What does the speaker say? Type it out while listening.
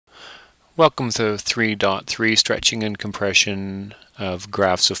Welcome to 3.3 Stretching and Compression of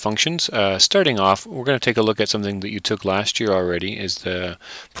Graphs of Functions. Starting off, we're going to take a look at something that you took last year already, is the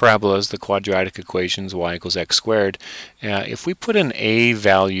parabolas, the quadratic equations, y equals x squared. If we put an a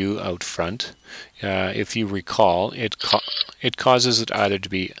value out front, if you recall, it causes it either to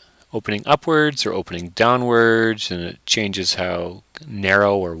be opening upwards or opening downwards, and it changes how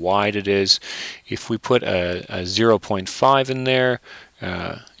narrow or wide it is. If we put a 0.5 in there,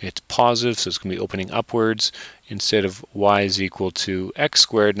 it's positive, so it's going to be opening upwards. Instead of y is equal to x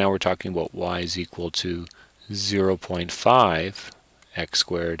squared, now we're talking about y is equal to 0.5 x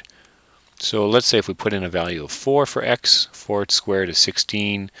squared. So let's say if we put in a value of 4 for x, 4 squared is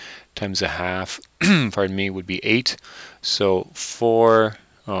 16 times a half, pardon me, would be 8. So 4,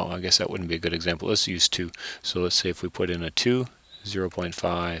 oh, I guess that wouldn't be a good example. Let's use 2. So let's say if we put in a 2,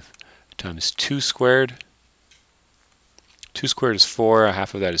 0.5 times 2 squared. 2 squared is 4,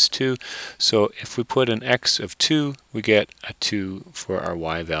 half of that is 2. So if we put an x of 2, we get a 2 for our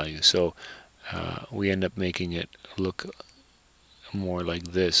y value. So we end up making it look more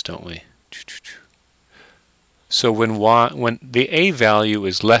like this, don't we? So when the a value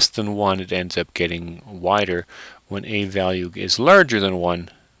is less than 1, it ends up getting wider. When a value is larger than 1,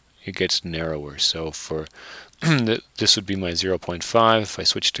 it gets narrower. So for this would be my 0.5. If I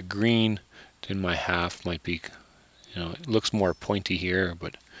switch to green, then my half might be, it looks more pointy here,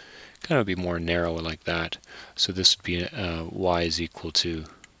 but kind of be more narrow like that. So this would be y is equal to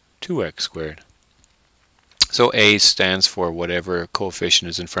 2x squared. So a stands for whatever coefficient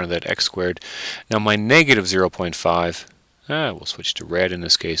is in front of that x squared. Now my negative 0.5, we'll switch to red in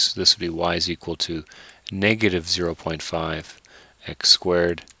this case. This would be y is equal to negative 0.5 x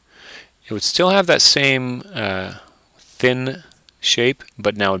squared. It would still have that same thin shape,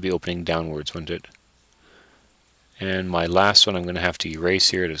 but now it would be opening downwards, wouldn't it? And my last one I'm going to have to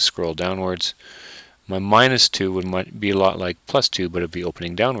erase here to scroll downwards. My minus 2 would be a lot like plus 2, but it would be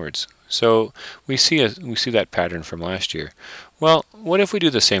opening downwards. So we see that pattern from last year. Well, what if we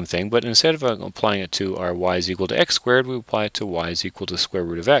do the same thing, but instead of applying it to our y is equal to x squared, we apply it to y is equal to the square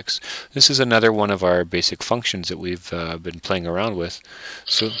root of x. This is another one of our basic functions that we've been playing around with.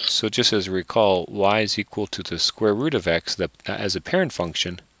 So just as you recall, y is equal to the square root of x as a parent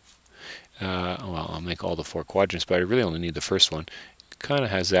function. Well, I'll make all the 4 quadrants, but I really only need the first one. It kind of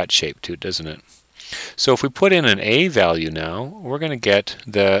has that shape to it, doesn't it? So if we put in an a value now, we're going to get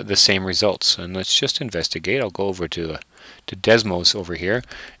the same results. And let's just investigate. I'll go over to Desmos over here,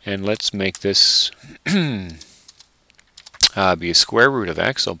 and let's make this be a square root of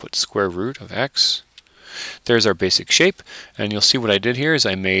x. I'll put square root of x. There's our basic shape, and you'll see what I did here is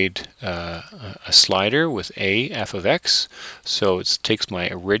I made a slider with a f of x. So it takes my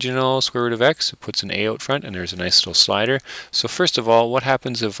original square root of x, it puts an a out front, and there's a nice little slider. So first of all, what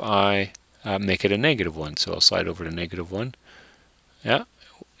happens if I make it a negative 1? So I'll slide over to negative 1. Yeah,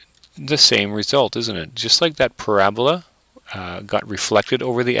 the same result, isn't it? Just like that parabola got reflected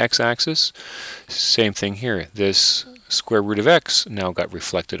over the x-axis, same thing here. This square root of x now got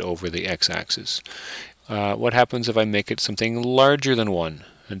reflected over the x-axis. What happens if I make it something larger than 1?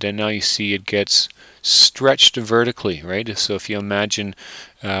 And then now you see it gets stretched vertically, right? So if you imagine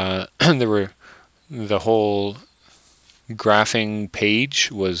the whole graphing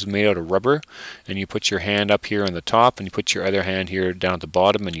page was made out of rubber, and you put your hand up here on the top and you put your other hand here down at the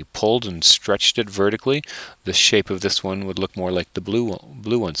bottom, and you pulled and stretched it vertically, the shape of this one would look more like the blue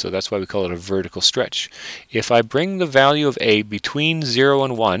one. So that's why we call it a vertical stretch. If I bring the value of a between 0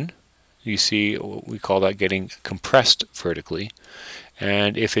 and 1, you see we call that getting compressed vertically.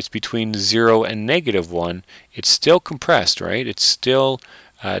 And if it's between 0 and negative 1, it's still compressed, right? It still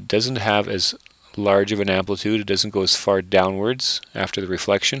doesn't have as large of an amplitude. It doesn't go as far downwards after the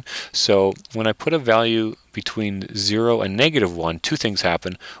reflection. So when I put a value between 0 and negative 1, two things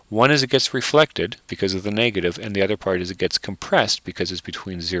happen. One is it gets reflected because of the negative, and the other part is it gets compressed because it's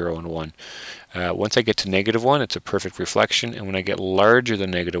between 0 and 1. Once I get to negative 1, it's a perfect reflection, and when I get larger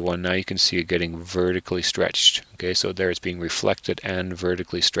than negative 1, now you can see it getting vertically stretched. Okay, so there it's being reflected and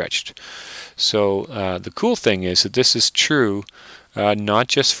vertically stretched. So the cool thing is that this is true not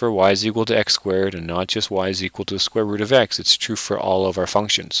just for y is equal to x squared and not just y is equal to the square root of x. It's true for all of our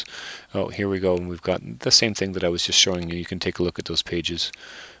functions. Oh, here we go, and we've got the same thing that I was just showing you. You can take a look at those pages.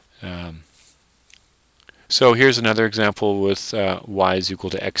 So here's another example with y is equal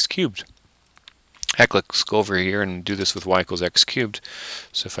to x cubed. Heck, let's go over here and do this with y equals x cubed.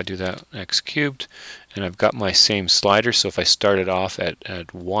 So if I do that, x cubed, and I've got my same slider, so if I started off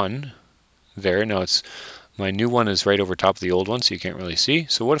at 1 there, now it's my new one is right over top of the old one, so you can't really see.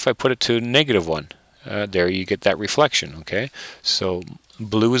 So what if I put it to negative 1? There you get that reflection, okay? So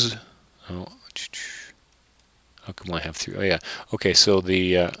blue is Oh, how come I have 3? Oh yeah. Okay, so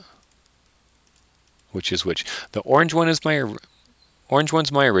the which is which? The orange one is my orange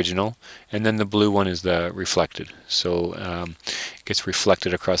one's my original, and then the blue one is the reflected. So it gets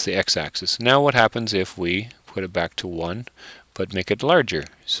reflected across the x-axis. Now what happens if we put it back to 1, but make it larger?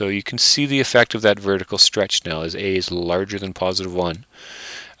 So you can see the effect of that vertical stretch now as a is larger than positive 1.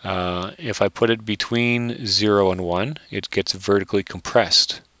 If I put it between 0 and 1, it gets vertically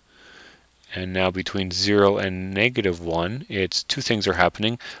compressed. And now between 0 and negative 1, it's two things are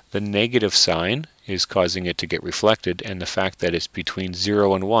happening. The negative sign is causing it to get reflected, and the fact that it's between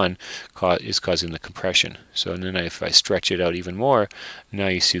 0 and 1 is causing the compression. So then if I stretch it out even more, now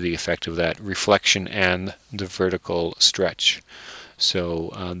you see the effect of that reflection and the vertical stretch.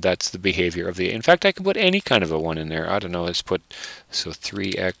 So that's the behavior of the. In fact, I can put any kind of a 1 in there. I don't know, let's put, so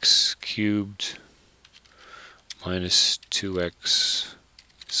 3x cubed minus 2x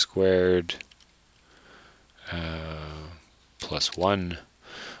squared plus 1.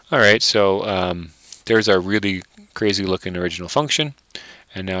 Alright, so there's our really crazy looking original function.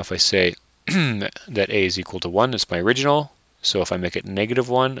 And now if I say that a is equal to 1, that's my original. So if I make it negative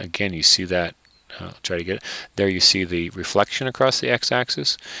 1, again you see that. I'll try to get it. There you see the reflection across the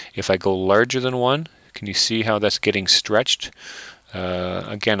x-axis. If I go larger than 1, can you see how that's getting stretched?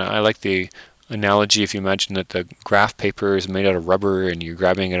 Again, I like the analogy. If you imagine that the graph paper is made out of rubber and you're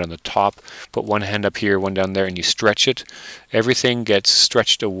grabbing it on the top, put one hand up here, one down there, and you stretch it, everything gets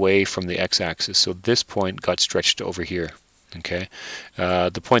stretched away from the x-axis. So this point got stretched over here. Okay,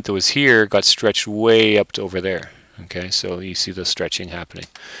 the point that was here got stretched way up to over there. Okay, so you see the stretching happening.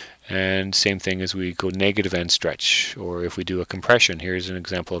 And same thing as we go negative and stretch, or if we do a compression. Here's an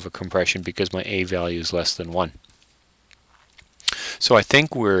example of a compression because my a value is less than 1. So I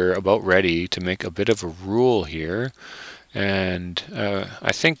think we're about ready to make a bit of a rule here, and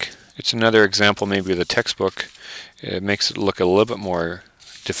I think it's another example maybe of the textbook. It makes it look a little bit more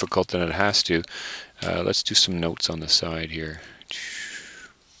difficult than it has to. Let's do some notes on the side here.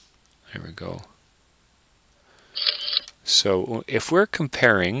 There we go. So if we're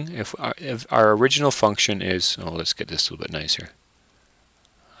comparing, if our original function is, oh, let's get this a little bit nicer.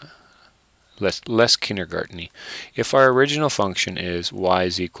 Less kindergarten-y. If our original function is y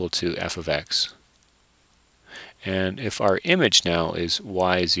is equal to f of x, and if our image now is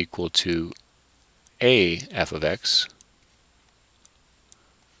y is equal to a f of x,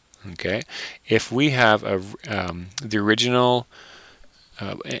 okay, if we have a the original,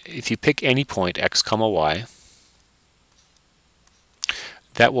 if you pick any point x comma y,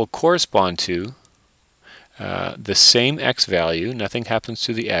 that will correspond to the same x value. Nothing happens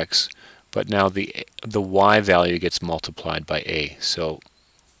to the x, but now the y value gets multiplied by a. So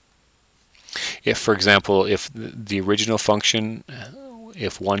if, for example, if the original function,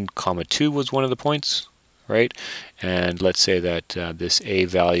 if 1 comma 2 was one of the points, right, and let's say that this a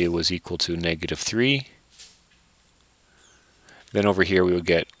value was equal to negative 3, then over here we would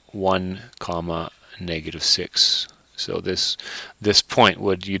get 1 comma negative 6. So this point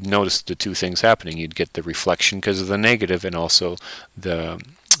would, you'd notice the two things happening. You'd get the reflection because of the negative, and also the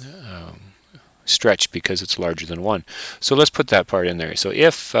stretch because it's larger than 1. So let's put that part in there. So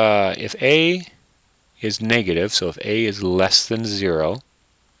if a is negative, so if a is less than 0,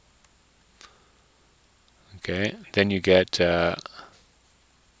 okay, then you get a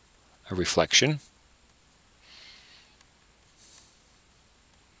reflection.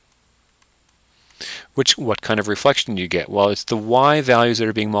 What kind of reflection do you get? Well, it's the y values that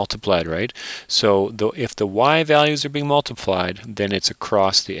are being multiplied, right? So if the y values are being multiplied, then it's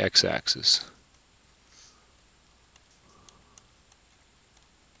across the x-axis.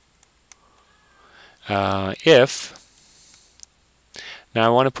 Now I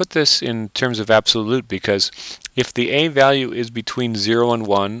want to put this in terms of absolute, because if the a value is between 0 and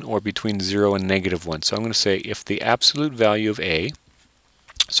 1, or between 0 and negative 1, so I'm going to say if the absolute value of a,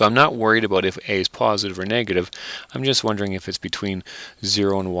 so I'm not worried about if a is positive or negative, I'm just wondering if it's between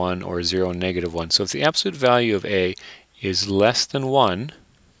 0 and 1 or 0 and negative 1. So if the absolute value of a is less than 1,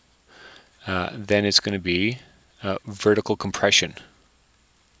 then it's going to be vertical compression.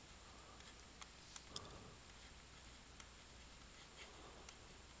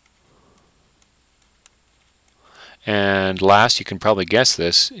 And last, you can probably guess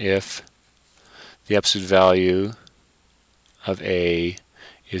this, if the absolute value of a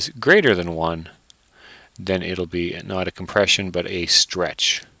is greater than 1, then it'll be not a compression but a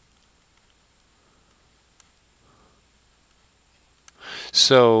stretch.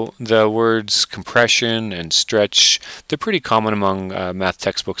 So the words compression and stretch, they're pretty common among math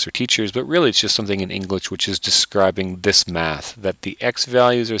textbooks or teachers, but really it's just something in English which is describing this math, that the x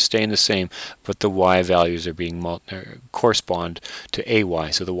values are staying the same, but the y values are being correspond to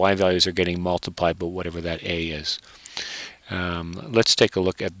ay. So the y values are getting multiplied by whatever that a is. Let's take a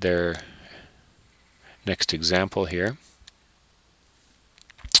look at their next example here.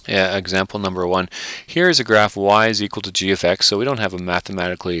 Example number 1. Here is a graph y is equal to g of x, so we don't have a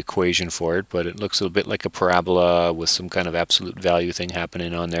mathematical equation for it, but it looks a bit like a parabola with some kind of absolute value thing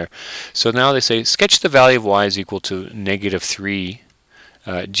happening on there. So now they say sketch the value of y is equal to negative 3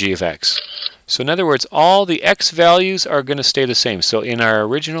 g of x. So in other words, all the x values are going to stay the same. So in our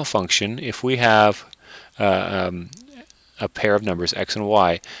original function, if we have a pair of numbers, x and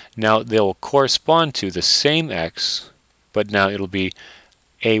y, now they'll correspond to the same x, but now it'll be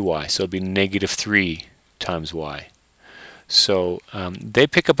ay, so it'll be negative 3 times y. So they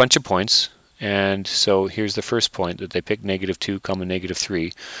pick a bunch of points, and so here's the first point that they pick, negative 2, negative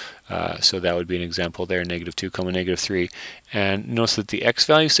 3. So that would be an example there, negative 2, negative 3. And notice that the x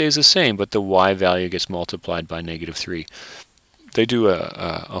value stays the same, but the y value gets multiplied by negative 3. They do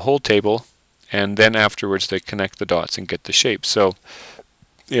a whole table, and then afterwards they connect the dots and get the shape. So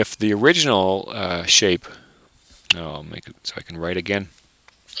if the original shape, I'll make it so I can write again.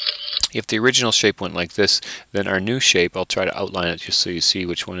 If the original shape went like this, then our new shape, I'll try to outline it just so you see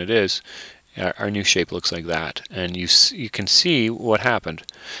which one it is. Our new shape looks like that, and you can see what happened.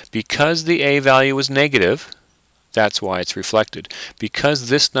 Because the a value was negative, that's why it's reflected. Because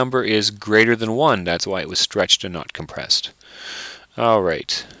this number is greater than 1, that's why it was stretched and not compressed.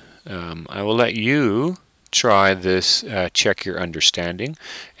 Alright, I will let you try this, check your understanding,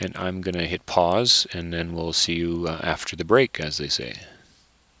 and I'm going to hit pause, and then we'll see you after the break, as they say.